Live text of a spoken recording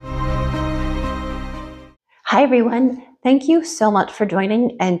Hi, everyone. Thank you so much for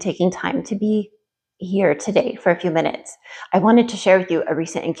joining and taking time to be here today for a few minutes. I wanted to share with you a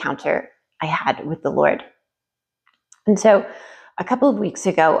recent encounter I had with the Lord. And so, a couple of weeks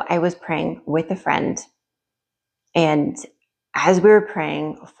ago, I was praying with a friend. And as we were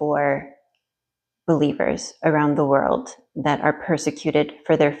praying for believers around the world that are persecuted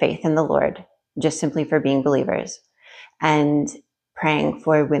for their faith in the Lord, just simply for being believers, and praying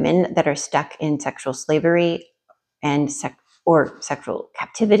for women that are stuck in sexual slavery and sexual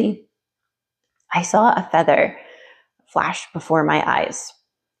captivity, I saw a feather flash before my eyes.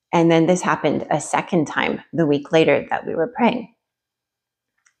 And then this happened a second time the week later that we were praying.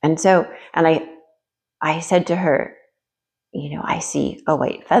 And I said to her, I see a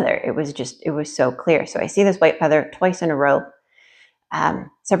white feather. It was so clear. So I see this white feather twice in a row.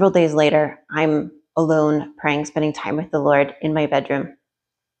 Several days later, I'm alone praying, spending time with the Lord in my bedroom.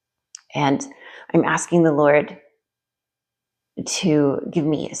 And I'm asking the Lord to give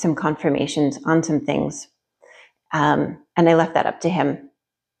me some confirmations on some things. And I left that up to him.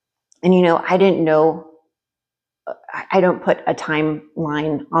 And, I didn't know, I don't put a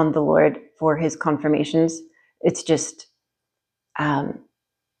timeline on the Lord for his confirmations. It's just,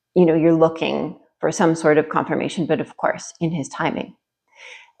 you're looking for some sort of confirmation, but of course, in his timing.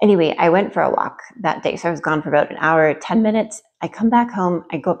 Anyway, I went for a walk that day. So I was gone for about an hour, 10 minutes. I come back home,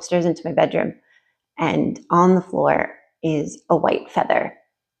 I go upstairs into my bedroom, and on the floor is a white feather.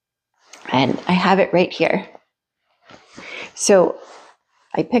 And I have it right here. So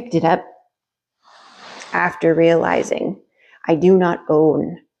I picked it up after realizing I do not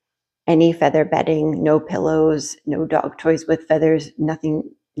own any feather bedding, no pillows, no dog toys with feathers, nothing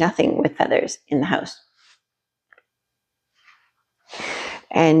with feathers in the house.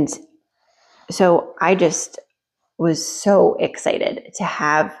 And so I just was so excited to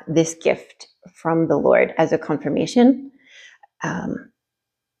have this gift from the Lord as a confirmation.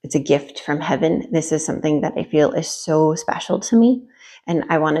 It's a gift from heaven. This is something that I feel is so special to me. And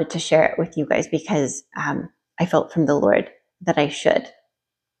I wanted to share it with you guys because I felt from the Lord that I should.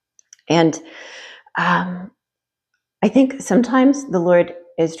 And I think sometimes the Lord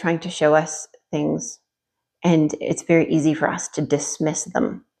is trying to show us things, and it's very easy for us to dismiss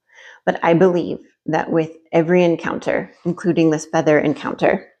them. But I believe that with every encounter, including this feather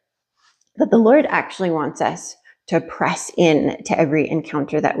encounter, that the Lord actually wants us to press in to every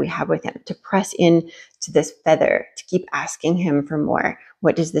encounter that we have with him, to press in to this feather, to keep asking him for more.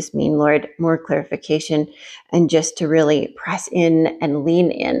 What does this mean, Lord? More clarification, and just to really press in and lean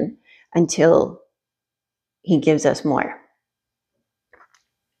in until he gives us more.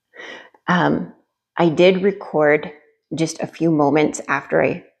 I did record just a few moments after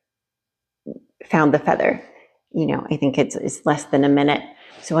I found the feather. I think it's less than a minute.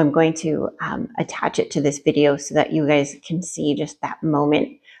 So I'm going to attach it to this video so that you guys can see just that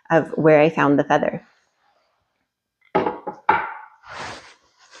moment of where I found the feather.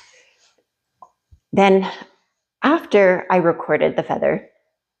 Then after I recorded the feather,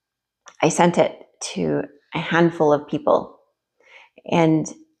 I sent it to a handful of people. And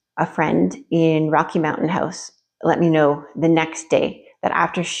a friend in Rocky Mountain House let me know the next day that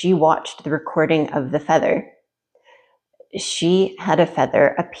after she watched the recording of the feather, she had a feather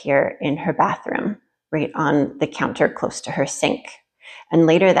appear in her bathroom, right on the counter close to her sink. And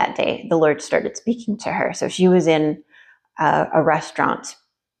later that day, the Lord started speaking to her. So she was in a restaurant,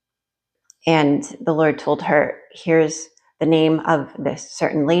 and the Lord told her, here's the name of this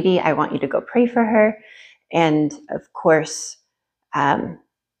certain lady. I want you to go pray for her. And of course,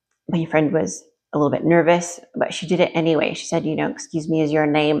 my friend was a little bit nervous, but she did it anyway. She said, excuse me, is your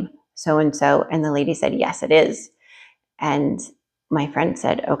name so-and-so? And the lady said, yes, it is. And my friend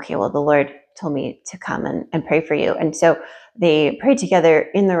said, okay, well, the Lord told me to come and pray for you. And so they prayed together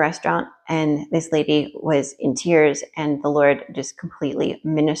in the restaurant, and this lady was in tears, and the Lord just completely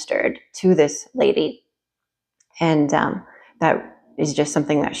ministered to this lady. And that is just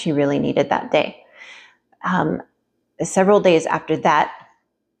something that she really needed that day. Several days after that,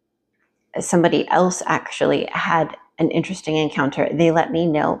 somebody else actually had an interesting encounter. They let me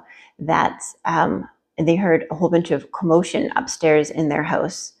know that they heard a whole bunch of commotion upstairs in their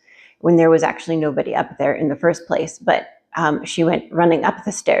house when there was actually nobody up there in the first place. But she went running up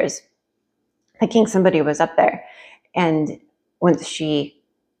the stairs thinking somebody was up there. And once she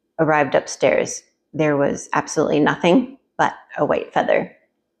arrived upstairs, there was absolutely nothing but a white feather.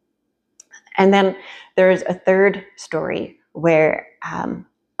 And then there's a third story where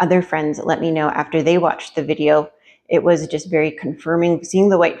other friends let me know after they watched the video, it was just very confirming. Seeing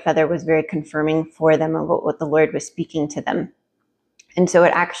the white feather was very confirming for them about what the Lord was speaking to them. And so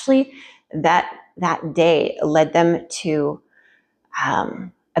it actually, that that day led them to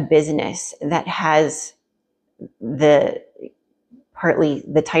a business that has partly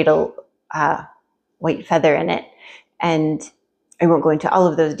the title White Feather in it. And I won't go into all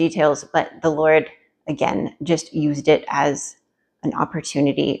of those details, but the Lord, again, just used it as an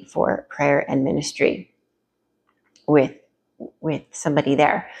opportunity for prayer and ministry with somebody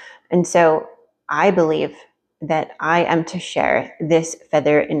there. And so I believe that I am to share this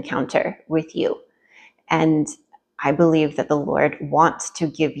feather encounter with you. And I believe that the Lord wants to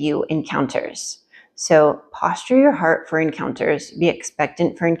give you encounters. So posture your heart for encounters, be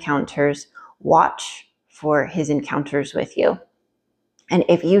expectant for encounters, watch for his encounters with you. And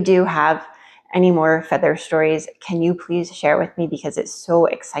if you do have any more feather stories, can you please share with me? Because it's so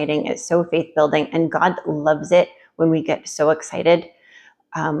exciting, it's so faith building, and God loves it when we get so excited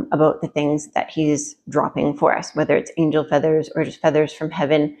about the things that he's dropping for us, whether it's angel feathers or just feathers from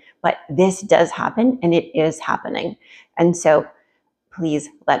heaven. But this does happen, and it is happening. And so please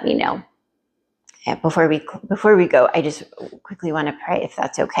let me know. And before we go, I just quickly want to pray, if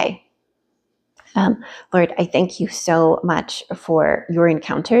that's okay. Lord, I thank you so much for your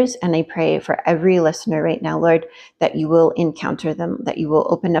encounters, and I pray for every listener right now, Lord, that you will encounter them, that you will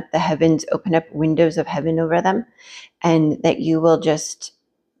open up the heavens, open up windows of heaven over them, and that you will just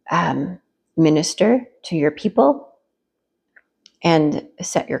minister to your people and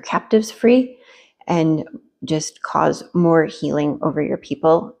set your captives free and just cause more healing over your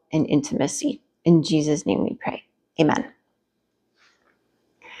people and intimacy. In Jesus' name we pray. Amen.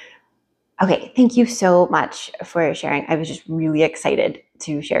 Okay, thank you so much for sharing. I was just really excited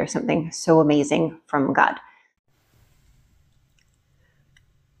to share something so amazing from God.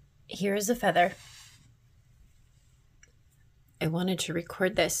 Here is a feather. I wanted to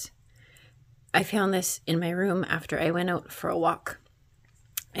record this. I found this in my room after I went out for a walk.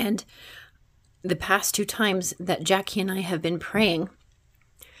 And the past 2 times that Jackie and I have been praying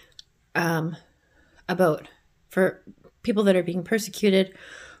about for people that are being persecuted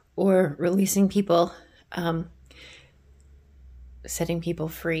or releasing people, setting people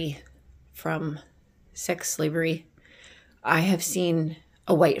free from sex slavery, I have seen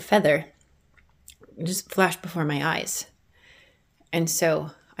a white feather just flash before my eyes. And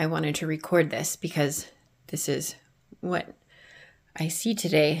so I wanted to record this because this is what I see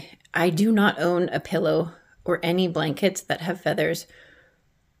today. I do not own a pillow or any blankets that have feathers,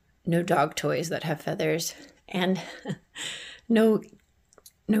 no dog toys that have feathers, and no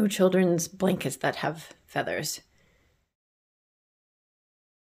children's blankets that have feathers.